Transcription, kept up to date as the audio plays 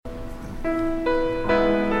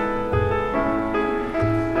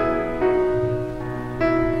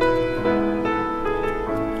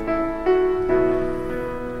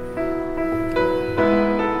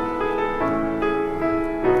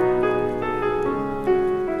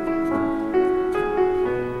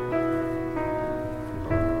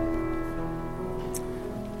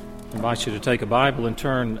invite you to take a Bible and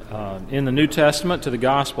turn in the New Testament to the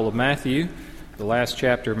Gospel of Matthew, the last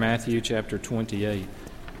chapter of Matthew, chapter 28.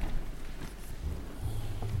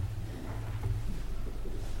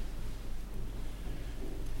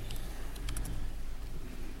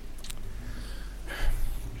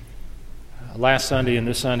 Last Sunday and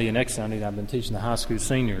this Sunday and next Sunday, I've been teaching the high school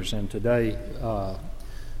seniors, and today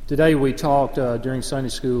we talked during Sunday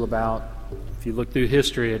school about, if you look through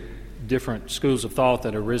history at different schools of thought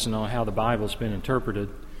that have arisen on how the Bible's been interpreted,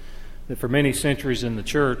 that for many centuries in the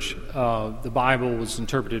church, the Bible was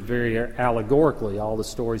interpreted very allegorically. All the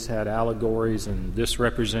stories had allegories, and this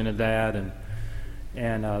represented that,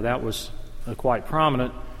 and that was quite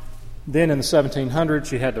prominent. Then in the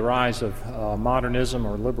 1700s, you had the rise of modernism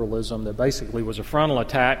or liberalism that basically was a frontal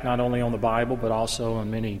attack not only on the Bible but also on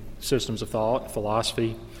many systems of thought,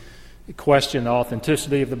 philosophy. It questioned the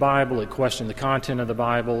authenticity of the Bible. It questioned the content of the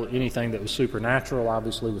Bible. Anything that was supernatural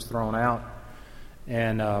obviously was thrown out.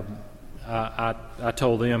 And I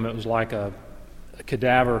told them it was like a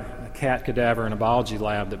cat cadaver in a biology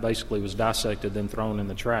lab that basically was dissected then thrown in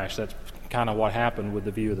the trash. That's kind of what happened with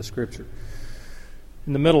the view of the Scripture.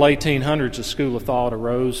 In the middle 1800s, a school of thought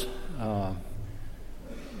arose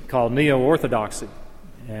called Neo-Orthodoxy,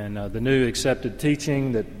 and the new accepted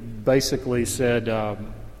teaching that basically said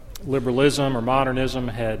liberalism or modernism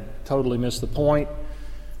had totally missed the point,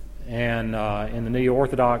 and in the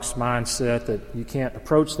Neo-Orthodox mindset that you can't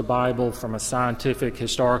approach the Bible from a scientific,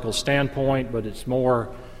 historical standpoint, but it's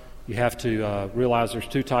more, you have to realize there's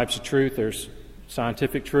two types of truth. There's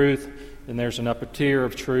scientific truth, and there's an upper tier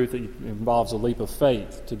of truth that involves a leap of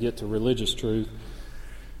faith to get to religious truth,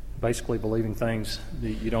 basically believing things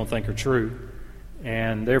that you don't think are true.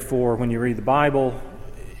 And therefore, when you read the Bible,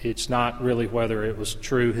 it's not really whether it was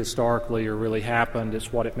true historically or really happened,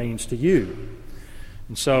 it's what it means to you.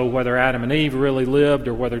 And so whether Adam and Eve really lived,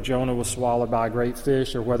 or whether Jonah was swallowed by a great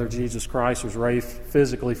fish, or whether Jesus Christ was raised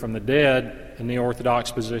physically from the dead, in the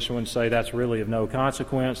Orthodox position would say that's really of no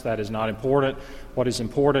consequence, that is not important. What is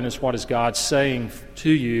important is what is God saying to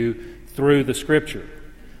you through the Scripture.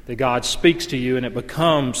 That God speaks to you, and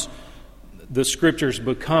the Scriptures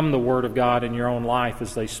become the Word of God in your own life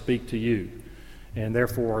as they speak to you. And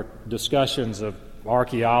therefore, discussions of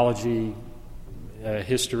archaeology,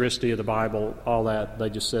 historicity of the Bible, all that, they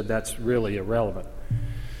just said that's really irrelevant.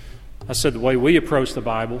 I said the way we approach the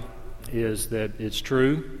Bible is that it's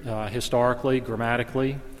true, historically,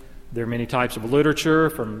 grammatically. There are many types of literature,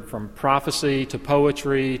 from prophecy to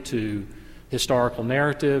poetry to historical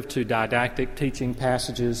narrative to didactic teaching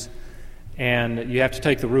passages. And you have to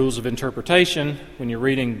take the rules of interpretation when you're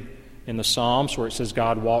reading in the Psalms where it says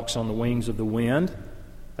God walks on the wings of the wind.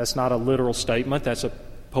 That's not a literal statement. That's a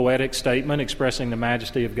poetic statement expressing the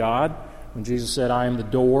majesty of God. When Jesus said, I am the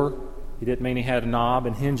door, he didn't mean he had a knob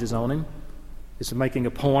and hinges on him. It's making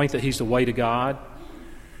a point that he's the way to God.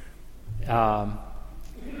 And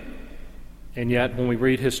yet, when we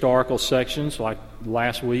read historical sections like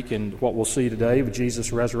last week and what we'll see today with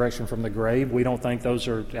Jesus' resurrection from the grave, we don't think those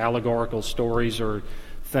are allegorical stories or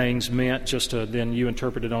things meant just to then you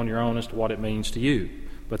interpret it on your own as to what it means to you,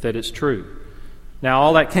 but that it's true. Now,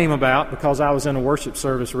 all that came about because I was in a worship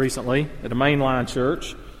service recently at a mainline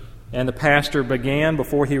church, and the pastor began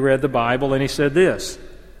before he read the Bible, and he said this: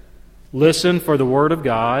 listen for the Word of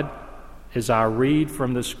God as I read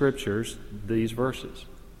from the Scriptures these verses.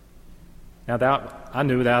 Now, that I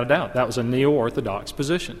knew without a doubt that was a Neo-Orthodox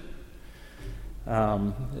position.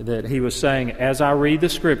 That he was saying, as I read the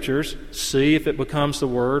Scriptures, see if it becomes the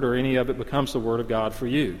Word or any of it becomes the Word of God for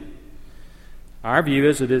you. Our view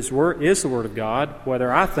is it is the Word of God,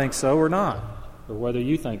 whether I think so or not, or whether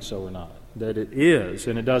you think so or not, that it is,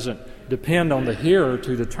 and it doesn't depend on the hearer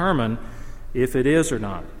to determine if it is or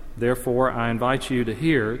not. Therefore, I invite you to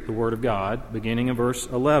hear the Word of God, beginning in verse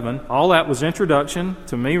 11. All that was introduction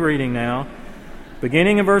to me reading now.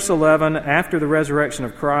 Beginning in verse 11, after the resurrection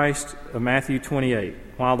of Christ, of Matthew 28.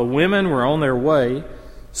 While the women were on their way,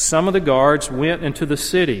 some of the guards went into the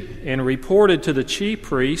city and reported to the chief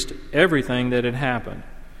priest everything that had happened.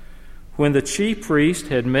 When the chief priest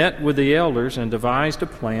had met with the elders and devised a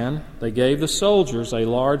plan, they gave the soldiers a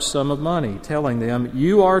large sum of money, telling them,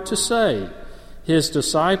 you are to say, his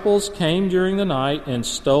disciples came during the night and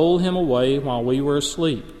stole him away while we were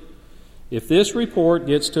asleep. If this report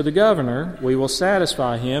gets to the governor, we will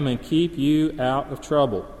satisfy him and keep you out of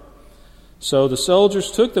trouble. So the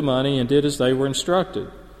soldiers took the money and did as they were instructed.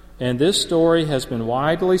 And this story has been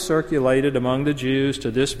widely circulated among the Jews to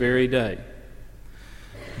this very day.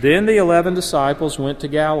 Then the 11 disciples went to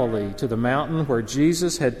Galilee, to the mountain where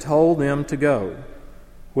Jesus had told them to go.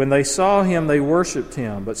 When they saw him, they worshipped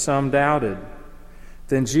him, but some doubted.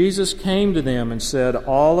 Then Jesus came to them and said,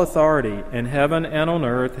 All authority in heaven and on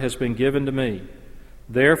earth has been given to me.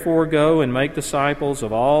 Therefore go and make disciples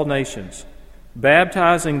of all nations,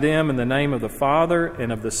 baptizing them in the name of the Father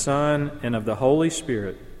and of the Son and of the Holy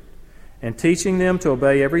Spirit, and teaching them to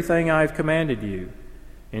obey everything I have commanded you.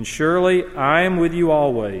 And surely I am with you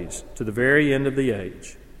always, to the very end of the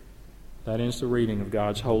age. That ends the reading of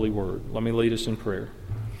God's holy word. Let me lead us in prayer.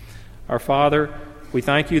 Our Father, we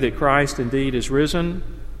thank you that Christ indeed is risen.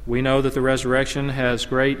 We know that the resurrection has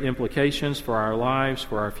great implications for our lives,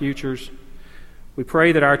 for our futures. We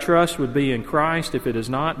pray that our trust would be in Christ. If it is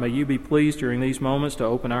not, may you be pleased during these moments to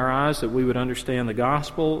open our eyes that we would understand the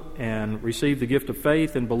gospel and receive the gift of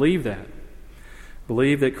faith and believe that.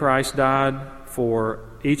 Believe that Christ died for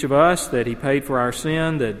each of us, that He paid for our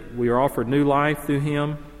sin, that we are offered new life through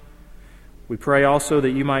Him. We pray also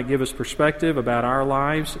that you might give us perspective about our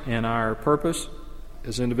lives and our purpose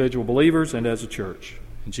as individual believers and as a church.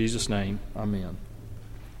 In Jesus' name, amen.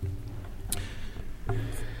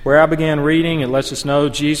 Where I began reading, it lets us know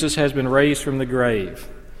Jesus has been raised from the grave.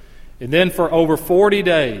 And then for over 40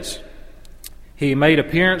 days, He made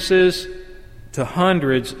appearances to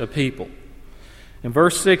hundreds of people. And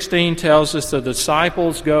verse 16 tells us the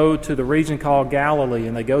disciples go to the region called Galilee,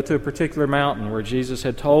 and they go to a particular mountain where Jesus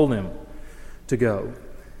had told them to go.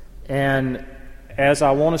 And as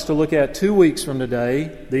I want us to look at 2 weeks from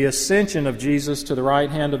today, the ascension of Jesus to the right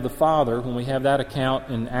hand of the Father, when we have that account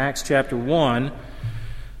in Acts chapter 1,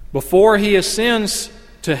 before He ascends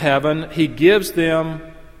to heaven, He gives them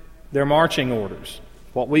their marching orders,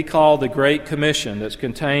 what we call the Great Commission, that's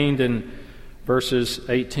contained in verses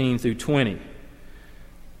 18 through 20.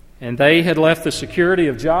 And they had left the security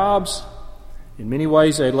of jobs. In many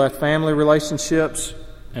ways, they had left family relationships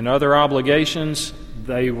and other obligations.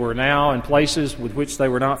 They were now in places with which they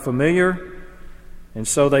were not familiar, and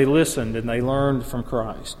so they listened and they learned from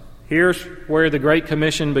Christ. Here's where the Great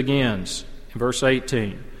Commission begins, in verse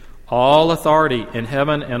 18. All authority in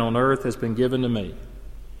heaven and on earth has been given to me.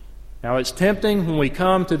 Now it's tempting when we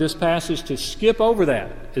come to this passage to skip over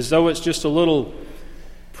that, as though it's just a little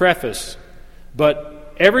preface,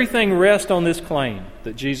 but everything rests on this claim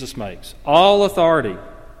that Jesus makes. All authority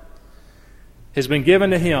has been given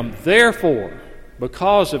to Him. Therefore,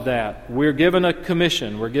 because of that, we're given a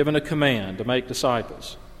commission, we're given a command to make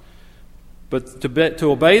disciples. But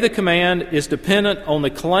to obey the command is dependent on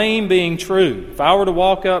the claim being true. If I were to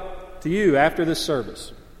walk up to you after this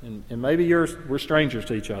service, and maybe we're strangers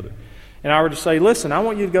to each other, and I were to say, listen, I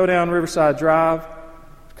want you to go down Riverside Drive,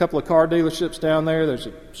 a couple of car dealerships down there, there's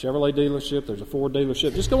a Chevrolet dealership, there's a Ford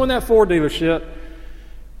dealership, just go in that Ford dealership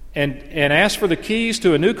and ask for the keys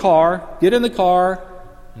to a new car, get in the car,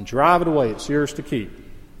 and drive it away. It's yours to keep.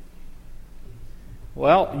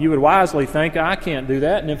 Well, you would wisely think, I can't do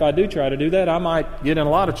that, and if I do try to do that, I might get in a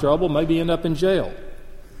lot of trouble, maybe end up in jail.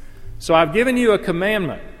 So I've given you a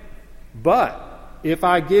commandment, but if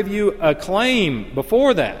I give you a claim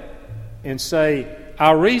before that and say,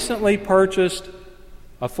 I recently purchased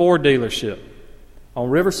a Ford dealership on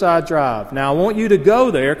Riverside Drive. Now I want you to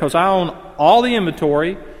go there because I own all the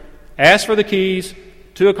inventory, ask for the keys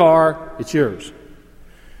to a car, it's yours.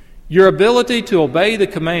 Your ability to obey the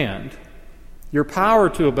command, your power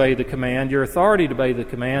to obey the command, your authority to obey the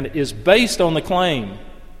command is based on the claim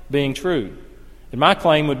being true. And my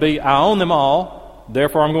claim would be, I own them all,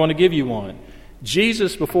 therefore I'm going to give you one.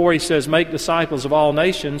 Jesus, before He says, make disciples of all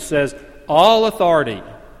nations, says, all authority,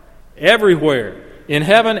 everywhere, in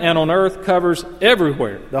heaven and on earth, covers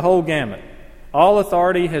everywhere, the whole gamut. All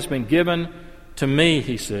authority has been given to me,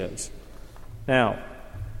 He says. Now,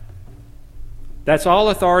 that's all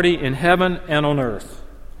authority in heaven and on earth.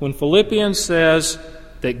 When Philippians says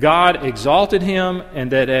that God exalted Him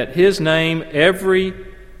and that at His name every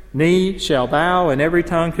knee shall bow and every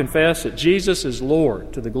tongue confess that Jesus is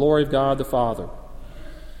Lord to the glory of God the Father.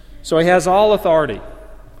 So He has all authority.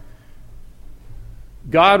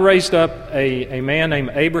 God raised up a man named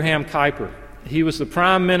Abraham Kuyper. He was the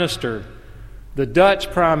prime minister, the Dutch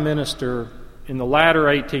prime minister in the latter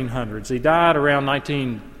 1800s. He died around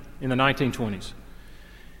in the 1920s.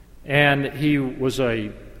 And he was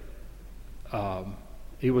a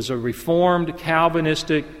Reformed,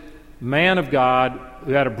 Calvinistic man of God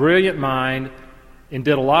who had a brilliant mind and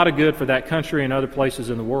did a lot of good for that country and other places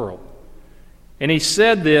in the world. And he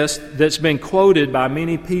said this that's been quoted by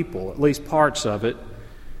many people, at least parts of it.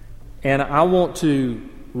 And I want to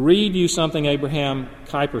read you something Abraham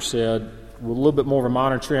Kuyper said, with a little bit more of a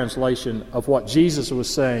modern translation of what Jesus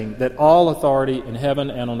was saying, that all authority in heaven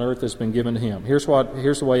and on earth has been given to Him. Here's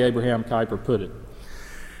the way Abraham Kuyper put it.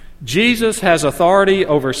 Jesus has authority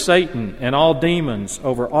over Satan and all demons,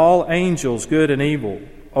 over all angels, good and evil,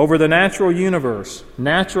 over the natural universe,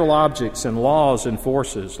 natural objects and laws and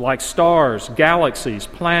forces, like stars, galaxies,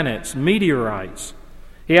 planets, meteorites.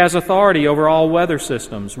 He has authority over all weather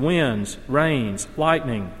systems, winds, rains,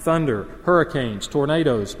 lightning, thunder, hurricanes,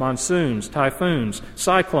 tornadoes, monsoons, typhoons,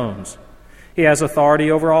 cyclones. He has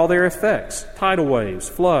authority over all their effects, tidal waves,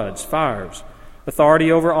 floods, fires.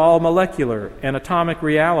 Authority over all molecular and atomic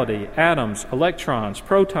reality, atoms, electrons,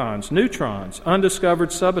 protons, neutrons, undiscovered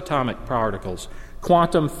subatomic particles,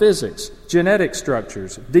 quantum physics, genetic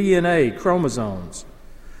structures, DNA, chromosomes.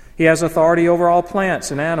 He has authority over all plants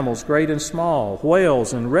and animals, great and small,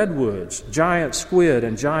 whales and redwoods, giant squid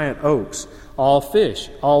and giant oaks, all fish,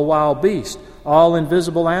 all wild beasts, all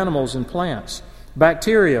invisible animals and plants,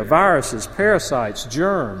 bacteria, viruses, parasites,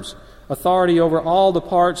 germs. Authority over all the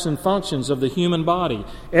parts and functions of the human body,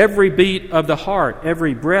 every beat of the heart,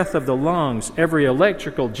 every breath of the lungs, every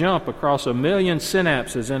electrical jump across 1 million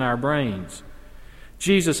synapses in our brains.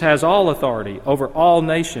 Jesus has all authority over all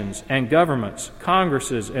nations and governments,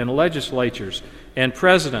 congresses and legislatures, and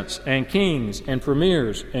presidents and kings and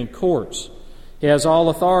premiers and courts. He has all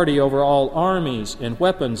authority over all armies and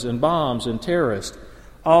weapons and bombs and terrorists,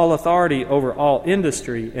 all authority over all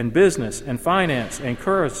industry and business and finance and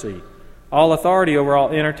currency, all authority over all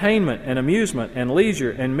entertainment and amusement and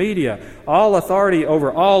leisure and media, all authority over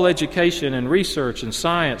all education and research and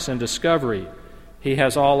science and discovery. He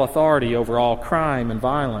has all authority over all crime and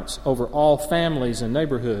violence, over all families and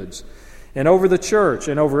neighborhoods, and over the church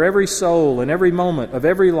and over every soul and every moment of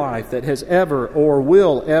every life that has ever or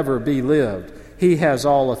will ever be lived. He has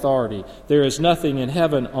all authority. There is nothing in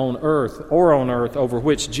heaven, on earth over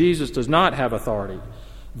which Jesus does not have authority.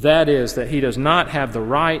 That is, that he does not have the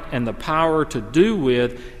right and the power to do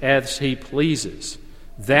with as he pleases.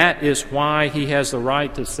 That is why he has the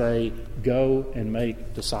right to say, "Go and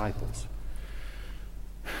make disciples."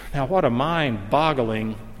 Now, what a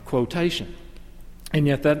mind-boggling quotation. And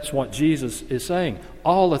yet that's what Jesus is saying.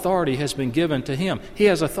 All authority has been given to him. He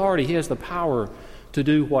has authority. He has the power to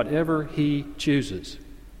do whatever he chooses.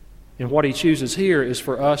 And what he chooses here is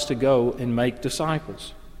for us to go and make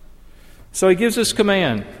disciples. So he gives this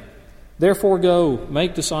command, therefore go,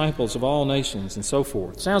 make disciples of all nations, and so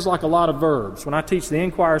forth. Sounds like a lot of verbs. When I teach the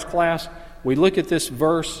Inquirers class, we look at this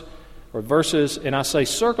verse or verses, and I say,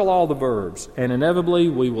 circle all the verbs. And inevitably,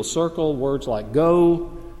 we will circle words like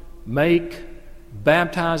go, make,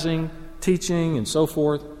 baptizing, teaching, and so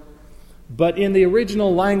forth. But in the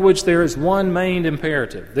original language, there is one main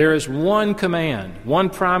imperative. There is one command, one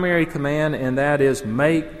primary command, and that is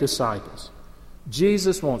make disciples.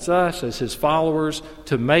 Jesus wants us as his followers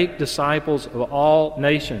to make disciples of all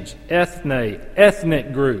nations,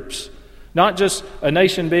 ethnic groups. Not just a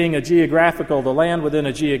nation being the land within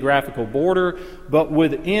a geographical border, but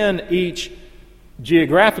within each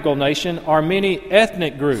geographical nation are many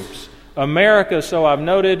ethnic groups. America, so I've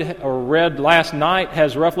noted or read last night,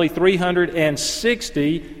 has roughly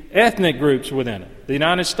 360 ethnic groups within it. The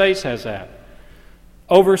United States has that.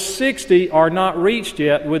 Over 60 are not reached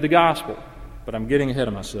yet with the gospel. But I'm getting ahead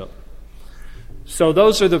of myself. So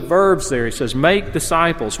those are the verbs there. He says, make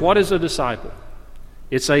disciples. What is a disciple?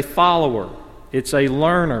 It's a follower. It's a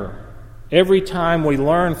learner. Every time we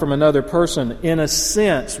learn from another person, in a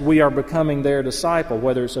sense, we are becoming their disciple,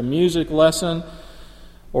 whether it's a music lesson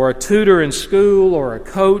or a tutor in school or a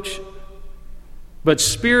coach. But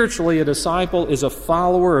spiritually, a disciple is a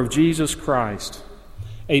follower of Jesus Christ,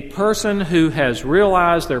 a person who has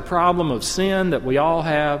realized their problem of sin that we all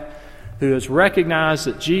have, who has recognized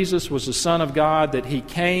that Jesus was the Son of God, that he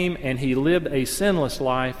came and he lived a sinless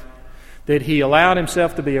life, that he allowed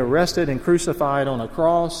himself to be arrested and crucified on a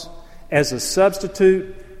cross as a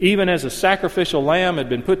substitute, even as a sacrificial lamb had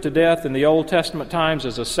been put to death in the Old Testament times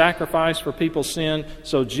as a sacrifice for people's sin.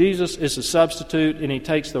 So Jesus is a substitute, and he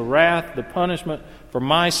takes the wrath, the punishment for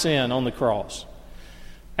my sin on the cross.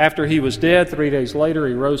 After he was dead, 3 days later,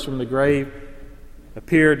 he rose from the grave,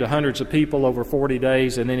 appeared to hundreds of people over 40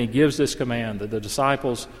 days, and then he gives this command that the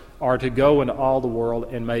disciples are to go into all the world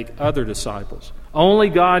and make other disciples. Only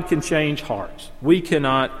God can change hearts. We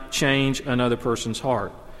cannot change another person's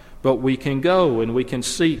heart, but we can go and we can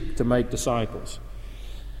seek to make disciples.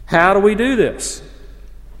 How do we do this?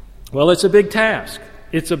 Well, it's a big task.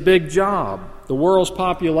 It's a big job. The world's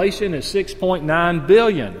population is 6.9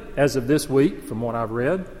 billion as of this week, from what I've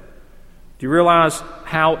read. Do you realize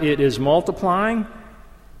how it is multiplying?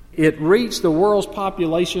 The world's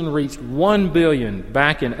population reached 1 billion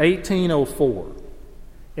back in 1804,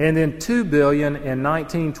 and then 2 billion in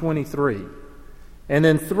 1923, and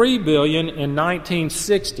then 3 billion in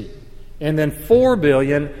 1960, and then 4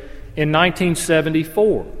 billion in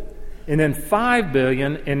 1974, and then $5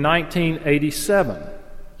 billion in 1987,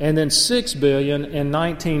 and then $6 billion in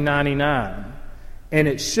 1999, and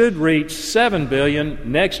it should reach $7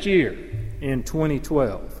 billion next year in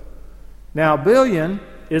 2012. Now, $1 billion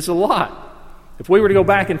is a lot. If we were to go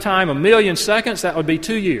back in time 1 million seconds, that would be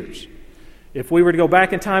 2 years. If we were to go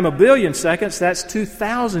back in time 1 billion seconds, that's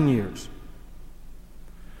 2,000 years.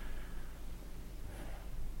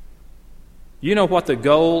 You know what the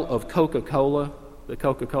goal of Coca-Cola, the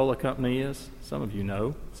Coca-Cola company, is? Some of you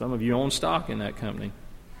know. Some of you own stock in that company.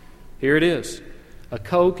 Here it is. A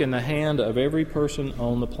Coke in the hand of every person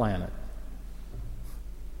on the planet.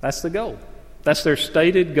 That's the goal. That's their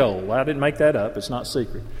stated goal. I didn't make that up. It's not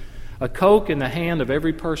secret. A Coke in the hand of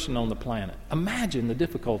every person on the planet. Imagine the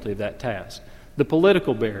difficulty of that task. The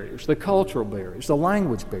political barriers, the cultural barriers, the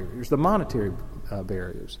language barriers, the monetary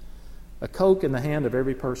barriers. A Coke in the hand of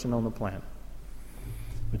every person on the planet.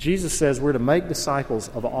 But Jesus says we're to make disciples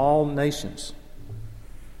of all nations.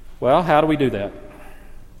 Well, how do we do that?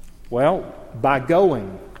 Well, by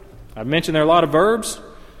going. I've mentioned there are a lot of verbs.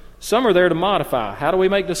 Some are there to modify. How do we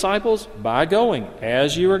make disciples? By going,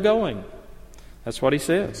 as you are going. That's what he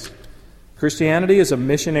says. Christianity is a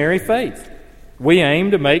missionary faith. We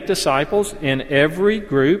aim to make disciples in every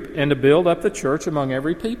group and to build up the church among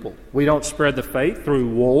every people. We don't spread the faith through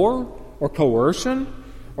war or coercion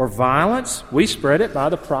or violence. We spread it by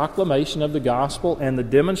the proclamation of the gospel and the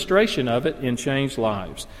demonstration of it in changed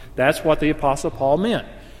lives. That's what the Apostle Paul meant.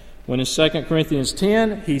 When in 2 Corinthians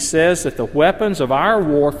 10, he says that the weapons of our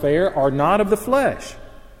warfare are not of the flesh.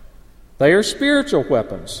 They are spiritual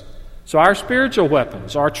weapons. So our spiritual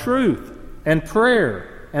weapons are truth and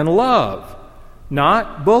prayer and love,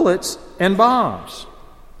 not bullets and bombs.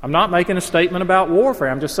 I'm not making a statement about warfare.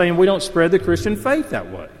 I'm just saying we don't spread the Christian faith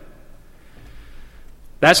that way.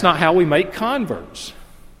 That's not how we make converts.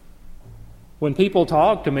 When people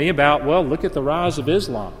talk to me about, well, look at the rise of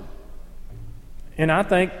Islam. And I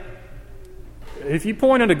think, if you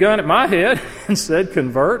pointed a gun at my head and said,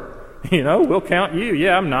 convert, we'll count you.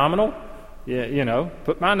 Yeah, I'm nominal. Yeah,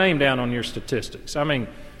 put my name down on your statistics. I mean,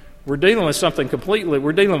 we're dealing with something completely,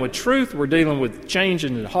 we're dealing with truth, we're dealing with change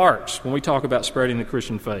in hearts when we talk about spreading the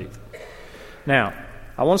Christian faith. Now,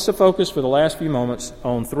 I want us to focus for the last few moments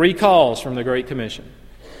on 3 calls from the Great Commission.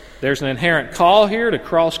 There's an inherent call here to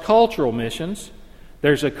cross-cultural missions.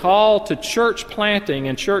 There's a call to church planting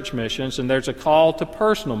and church missions, and there's a call to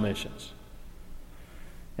personal missions.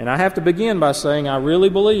 And I have to begin by saying I really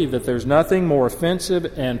believe that there's nothing more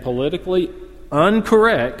offensive and politically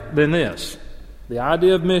incorrect than this. The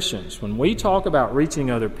idea of missions. When we talk about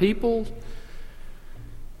reaching other people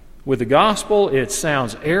with the gospel, it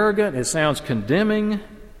sounds arrogant, it sounds condemning.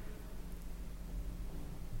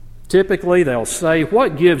 Typically, they'll say,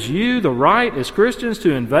 what gives you the right as Christians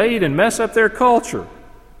to invade and mess up their culture?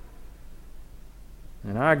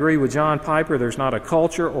 And I agree with John Piper, there's not a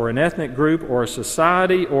culture or an ethnic group or a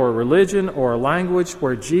society or a religion or a language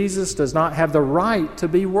where Jesus does not have the right to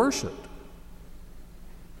be worshiped.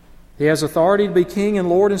 He has authority to be King and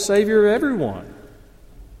Lord and Savior of everyone.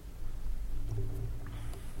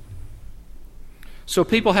 So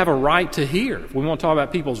people have a right to hear. If we want to talk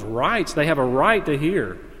about people's rights, they have a right to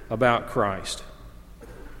hear about Christ.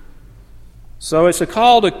 So it's a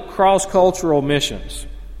call to cross-cultural missions.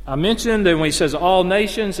 I mentioned that when he says all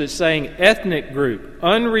nations, it's saying ethnic group,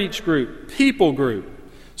 unreached group, people group.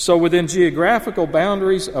 So within geographical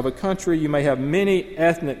boundaries of a country, you may have many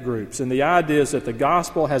ethnic groups. And the idea is that the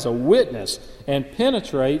gospel has a witness and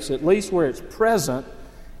penetrates, at least where it's present,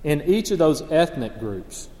 in each of those ethnic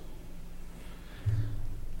groups.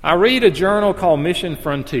 I read a journal called Mission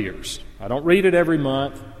Frontiers. I don't read it every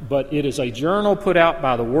month, but it is a journal put out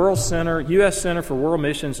by the World Center, U.S. Center for World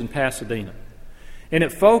Missions in Pasadena. And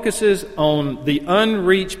it focuses on the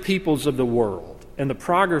unreached peoples of the world and the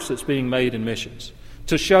progress that's being made in missions.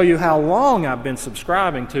 To show you how long I've been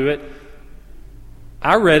subscribing to it,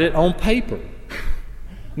 I read it on paper.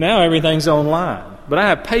 Now everything's online, but I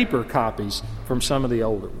have paper copies from some of the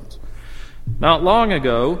older ones. Not long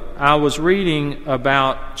ago, I was reading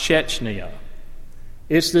about Chechnya.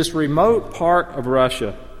 It's this remote part of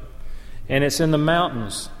Russia, and it's in the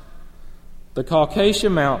mountains, the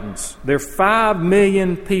Caucasian Mountains. There are 5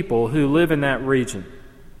 million people who live in that region.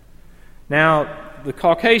 Now, the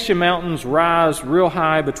Caucasian Mountains rise real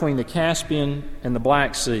high between the Caspian and the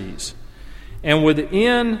Black Seas. And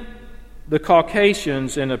within the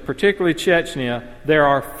Caucasians, and particularly Chechnya, there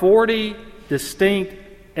are 40 distinct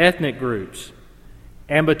ethnic groups.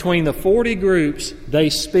 And between the 40 groups, they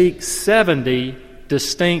speak 70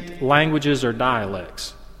 distinct languages or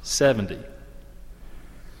dialects. 70.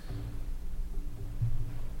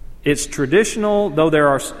 It's traditional, though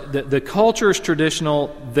the culture is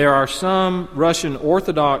traditional. There are some Russian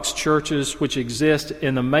Orthodox churches which exist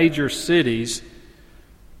in the major cities,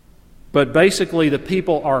 but basically the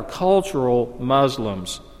people are cultural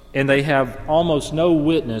Muslims, and they have almost no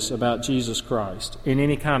witness about Jesus Christ in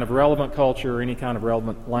any kind of relevant culture or any kind of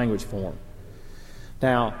relevant language form.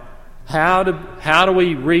 Now, how do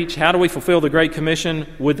we fulfill the Great Commission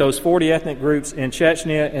with those 40 ethnic groups in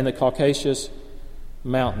Chechnya and the Caucasus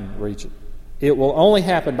Mountain region? It will only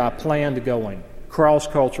happen by planned going,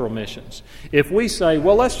 cross-cultural missions. If we say,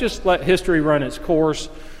 well, let's just let history run its course,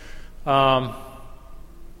 a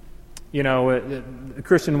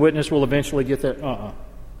Christian witness will eventually get there.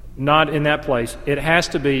 Not in that place. It has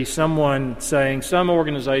to be someone saying, some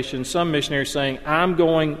organization, some missionary saying, I'm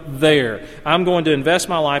going there. I'm going to invest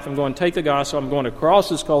my life. I'm going to take the gospel. I'm going to cross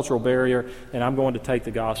this cultural barrier, and I'm going to take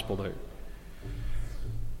the gospel there.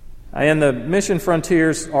 In the Mission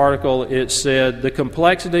Frontiers article, it said, the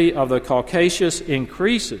complexity of the Caucasus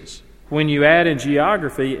increases when you add in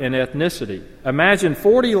geography and ethnicity. Imagine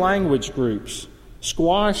 40 language groups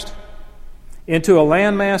squashed into a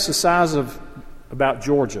landmass the size of about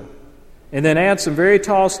Georgia, and then add some very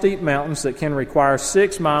tall, steep mountains that can require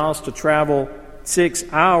 6 hours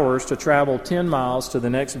to travel 10 miles to the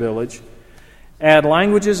next village. Add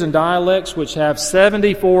languages and dialects which have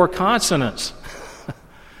 74 consonants.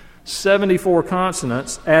 74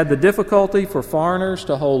 consonants. Add the difficulty for foreigners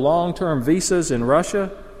to hold long-term visas in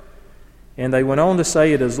Russia. And they went on to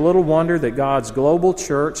say, it is little wonder that God's global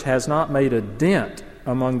church has not made a dent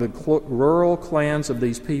among the rural clans of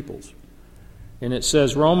these peoples. And it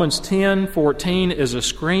says Romans 10:14 is a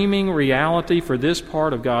screaming reality for this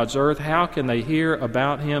part of God's earth. How can they hear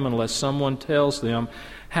about Him unless someone tells them?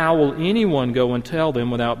 How will anyone go and tell them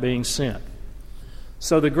without being sent?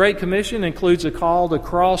 So the Great Commission includes a call to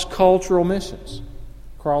cross-cultural missions.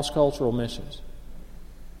 Cross-cultural missions.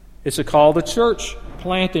 It's a call to church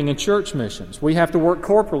planting and church missions. We have to work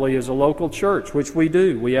corporately as a local church, which we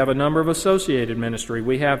do. We have a number of associated ministry.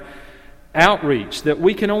 We have outreach that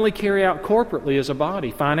we can only carry out corporately as a body,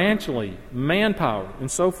 financially, manpower, and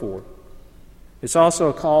so forth. It's also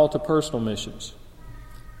a call to personal missions.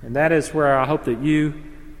 And that is where I hope that you,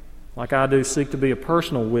 like I do, seek to be a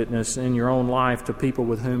personal witness in your own life to people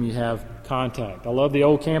with whom you have contact. I love the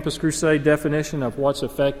old Campus Crusade definition of what's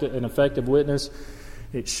an effective witness.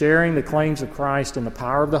 It's sharing the claims of Christ in the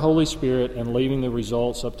power of the Holy Spirit and leaving the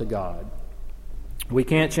results up to God. We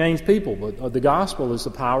can't change people, but the gospel is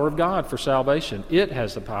the power of God for salvation. It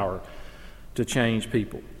has the power to change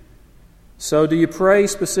people. So do you pray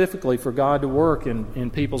specifically for God to work in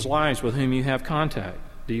people's lives with whom you have contact?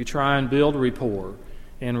 Do you try and build rapport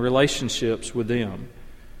and relationships with them?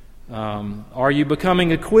 Are you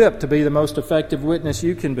becoming equipped to be the most effective witness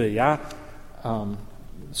you can be?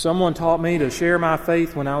 Someone taught me to share my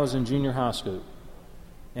faith when I was in junior high school.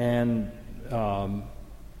 And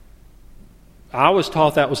I was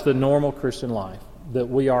taught that was the normal Christian life, that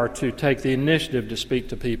we are to take the initiative to speak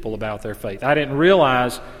to people about their faith. I didn't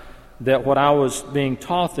realize that what I was being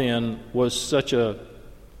taught then was such a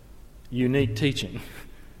unique teaching,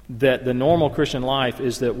 that the normal Christian life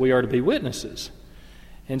is that we are to be witnesses.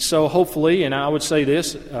 And so hopefully, and I would say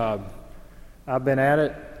this, I've been at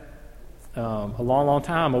it a long, long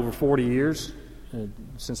time, over 40 years,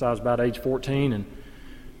 since I was about age 14,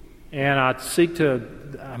 and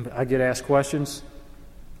I get asked questions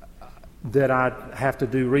that I have to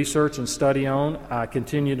do research and study on. I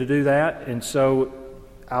continue to do that, and so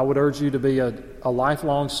I would urge you to be a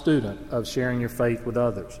lifelong student of sharing your faith with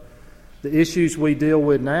others. The issues we deal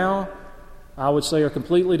with now, I would say, are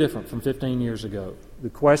completely different from 15 years ago. The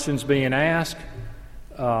questions being asked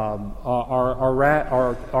are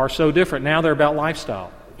so different. Now they're about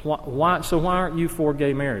lifestyle. Why aren't you for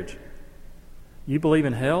gay marriage? You believe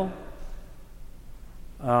in hell?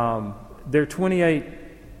 There are 28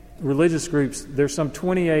 religious groups. There's some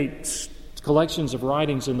 28 collections of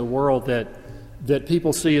writings in the world that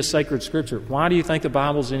people see as sacred scripture. Why do you think the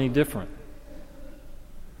Bible's any different?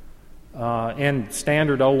 And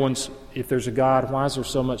standard old ones, if there's a God, why is there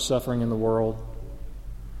so much suffering in the world?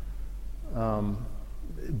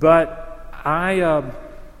 But I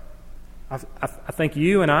think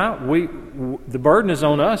you and the burden is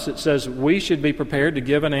on us. It says we should be prepared to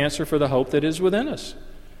give an answer for the hope that is within us.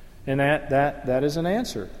 And that is an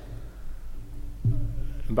answer.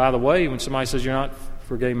 And by the way, when somebody says you're not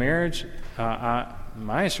for gay marriage,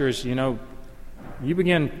 my answer is, you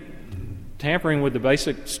begin tampering with the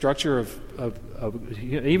basic structure of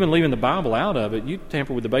even leaving the Bible out of it, you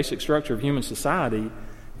tamper with the basic structure of human society.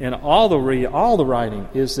 And all the writing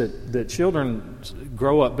is that children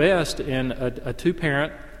grow up best in a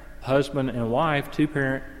two-parent husband and wife,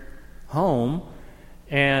 two-parent home,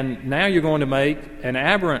 and now you're going to make an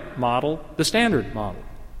aberrant model the standard model.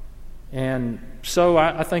 And so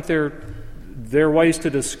I think there are ways to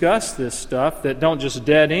discuss this stuff that don't just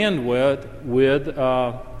dead end with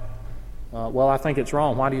well, I think it's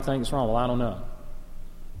wrong. Why do you think it's wrong? Well, I don't know.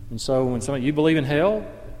 And so when somebody, you believe in hell?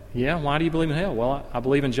 Yeah, why do you believe in hell? Well, I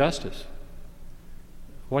believe in justice.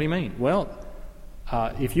 What do you mean? Well,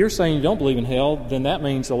 if you're saying you don't believe in hell, then that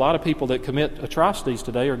means a lot of people that commit atrocities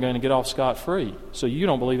today are going to get off scot-free. So you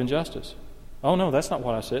don't believe in justice. Oh, no, that's not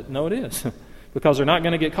what I said. No, it is. Because they're not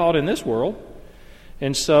going to get caught in this world.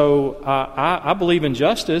 And so I believe in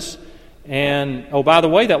justice. And, oh, by the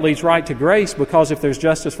way, that leads right to grace, because if there's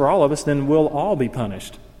justice for all of us, then we'll all be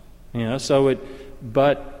punished.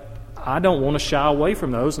 But I don't want to shy away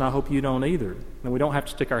from those, and I hope you don't either. And we don't have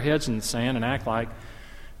to stick our heads in the sand and act like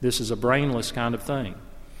this is a brainless kind of thing.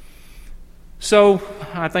 So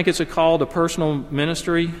I think it's a call to personal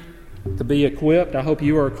ministry, to be equipped. I hope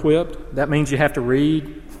you are equipped. That means you have to read.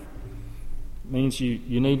 It means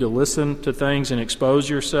you need to listen to things and expose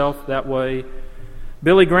yourself that way.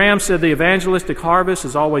 Billy Graham said the evangelistic harvest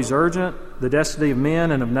is always urgent. The destiny of men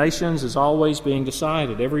and of nations is always being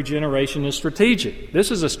decided. Every generation is strategic. This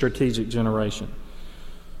is a strategic generation.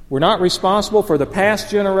 We're not responsible for the past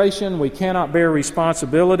generation. We cannot bear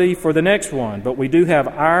responsibility for the next one. But we do have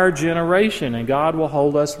our generation, and God will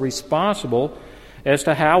hold us responsible as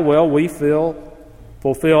to how well we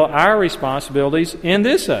fulfill our responsibilities in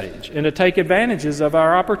this age and to take advantages of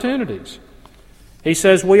our opportunities. He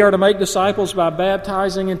says we are to make disciples by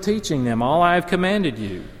baptizing and teaching them all I have commanded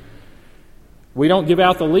you. We don't give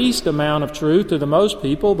out the least amount of truth to the most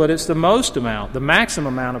people, but it's the maximum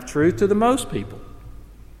amount of truth to the most people.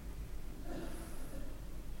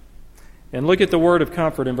 And look at the word of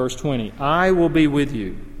comfort in verse 20. I will be with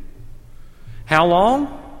you. How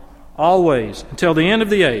long? Always, until the end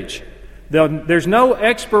of the age. There's no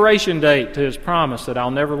expiration date to His promise that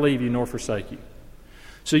I'll never leave you nor forsake you.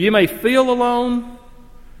 So you may feel alone.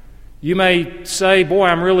 You may say, boy,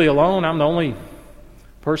 I'm really alone. I'm the only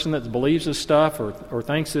person that believes this stuff or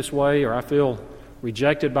thinks this way, or I feel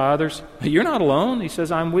rejected by others. You're not alone. He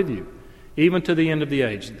says, I'm with you, even to the end of the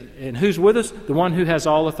age. And who's with us? The one who has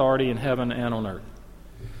all authority in heaven and on earth.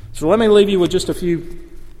 So let me leave you with just a few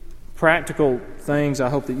practical things I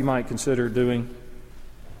hope that you might consider doing.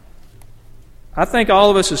 I think all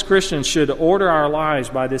of us as Christians should order our lives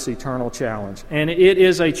by this eternal challenge. And it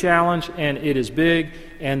is a challenge, and it is big,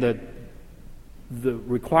 and the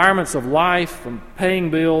requirements of life, from paying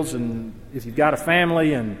bills, and if you've got a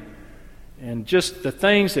family, and just the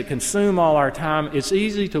things that consume all our time, it's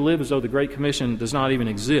easy to live as though the Great Commission does not even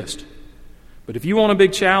exist. But if you want a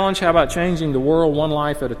big challenge, how about changing the world one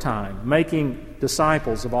life at a time, making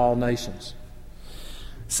disciples of all nations?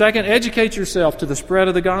 Second, educate yourself to the spread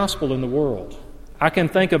of the gospel in the world. I can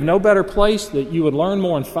think of no better place that you would learn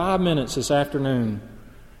more in 5 minutes this afternoon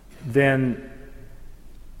than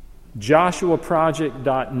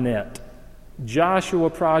joshuaproject.net.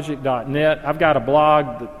 joshuaproject.net. I've got a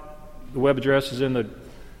blog. The web address is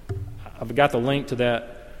I've got the link to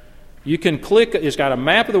that. You can click, it's got a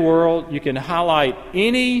map of the world. You can highlight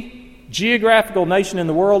any geographical nation in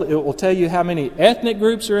the world. It will tell you how many ethnic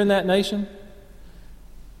groups are in that nation.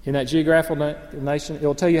 In that geographical nation, it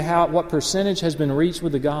will tell you what percentage has been reached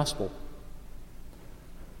with the gospel.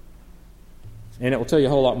 And it will tell you a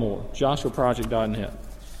whole lot more. joshuaproject.net.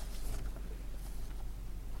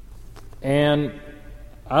 And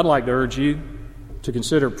I'd like to urge you to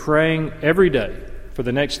consider praying every day for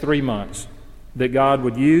the next 3 months that God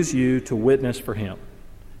would use you to witness for Him.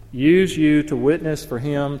 Use you to witness for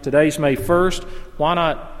Him. Today's May 1st. Why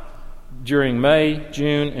not during May,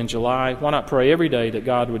 June, and July, why not pray every day that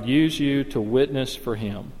God would use you to witness for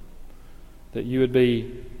Him? That you would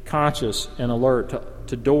be conscious and alert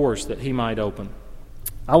to doors that He might open.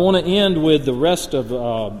 I want to end with the rest of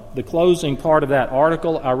the closing part of that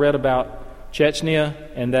article I read about Chechnya,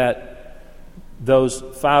 and that those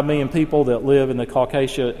 5 million people that live in the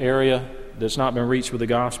Caucasia area that's not been reached with the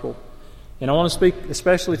gospel. And I want to speak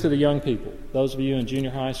especially to the young people, those of you in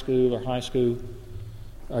junior high school or high school.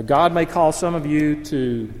 God may call some of you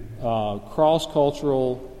to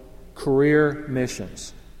cross-cultural career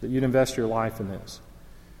missions, that you'd invest your life in this.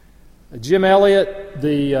 Jim Elliot,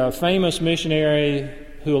 the famous missionary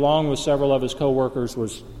who, along with several of his co-workers,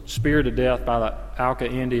 was speared to death by the Auca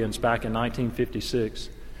Indians back in 1956.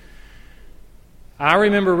 I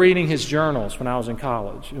remember reading his journals when I was in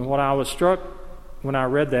college, and what I was struck when I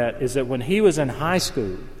read that is that when he was in high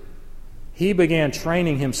school, he began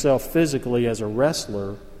training himself physically as a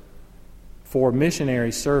wrestler for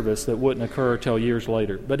missionary service that wouldn't occur till years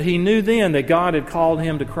later. But he knew then that God had called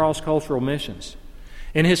him to cross-cultural missions.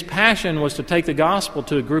 And his passion was to take the gospel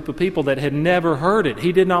to a group of people that had never heard it.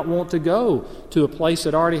 He did not want to go to a place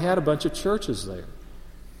that already had a bunch of churches there.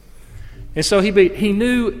 And so he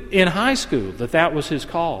knew in high school that was his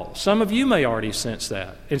call. Some of you may already sense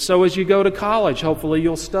that. And so as you go to college, hopefully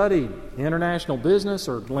you'll study international business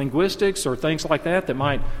or linguistics or things like that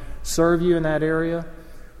might serve you in that area.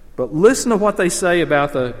 But listen to what they say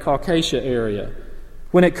about the Caucasia area.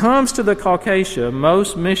 When it comes to the Caucasia,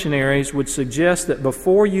 most missionaries would suggest that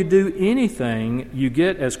before you do anything, you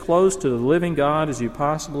get as close to the living God as you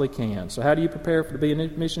possibly can. So how do you prepare to be a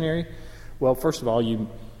missionary? Well, first of all, you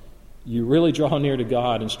really draw near to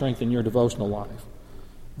God and strengthen your devotional life.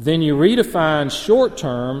 Then you redefine short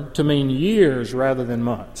term to mean years rather than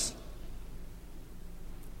months.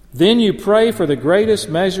 Then you pray for the greatest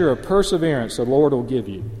measure of perseverance the Lord will give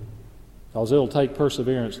you, because it'll take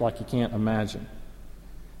perseverance like you can't imagine.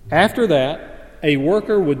 After that, a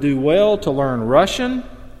worker would do well to learn Russian,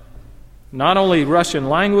 not only Russian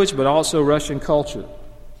language, but also Russian culture.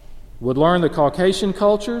 Would learn the Caucasian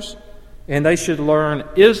cultures, and they should learn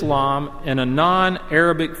Islam in a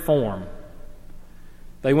non-Arabic form.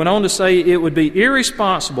 They went on to say it would be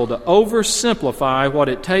irresponsible to oversimplify what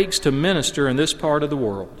it takes to minister in this part of the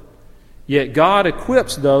world. Yet God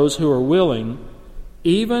equips those who are willing,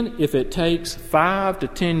 even if it takes 5 to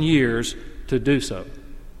 10 years to do so.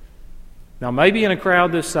 Now, maybe in a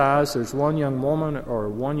crowd this size, there's one young woman or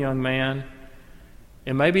one young man,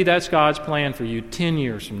 and maybe that's God's plan for you 10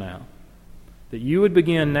 years from now. That you would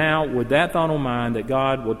begin now with that thought on mind that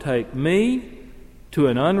God will take me to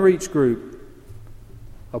an unreached group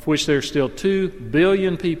of which there's still 2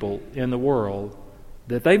 billion people in the world,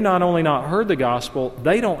 that they've not only not heard the gospel,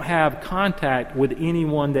 they don't have contact with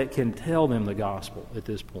anyone that can tell them the gospel at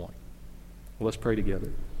this point. Well, let's pray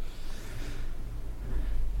together.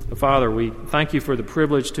 Father, we thank you for the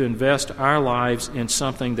privilege to invest our lives in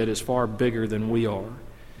something that is far bigger than we are.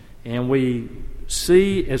 And we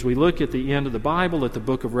see, as we look at the end of the Bible, at the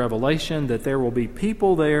book of Revelation, that there will be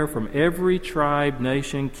people there from every tribe,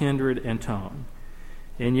 nation, kindred, and tongue.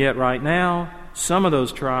 And yet right now, some of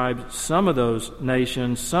those tribes, some of those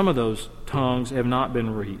nations, some of those tongues have not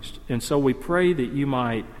been reached. And so we pray that you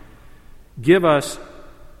might give us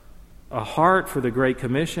a heart for the Great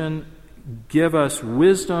Commission. Give us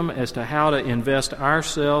wisdom as to how to invest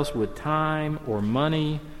ourselves with time or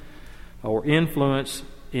money or influence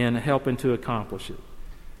in helping to accomplish it.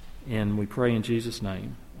 And we pray in Jesus'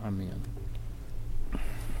 name. Amen.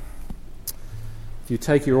 If you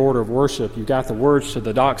take your order of worship, you've got the words to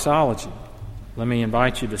the doxology. Let me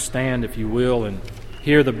invite you to stand, if you will, and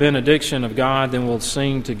hear the benediction of God. Then we'll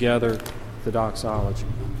sing together the doxology.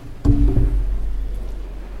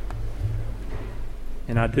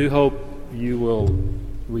 And I do hope you will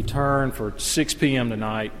return for 6 p.m.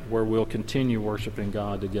 tonight, where we'll continue worshiping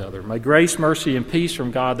God together. May grace, mercy, and peace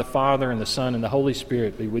from God the Father and the Son and the Holy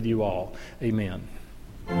Spirit be with you all. Amen.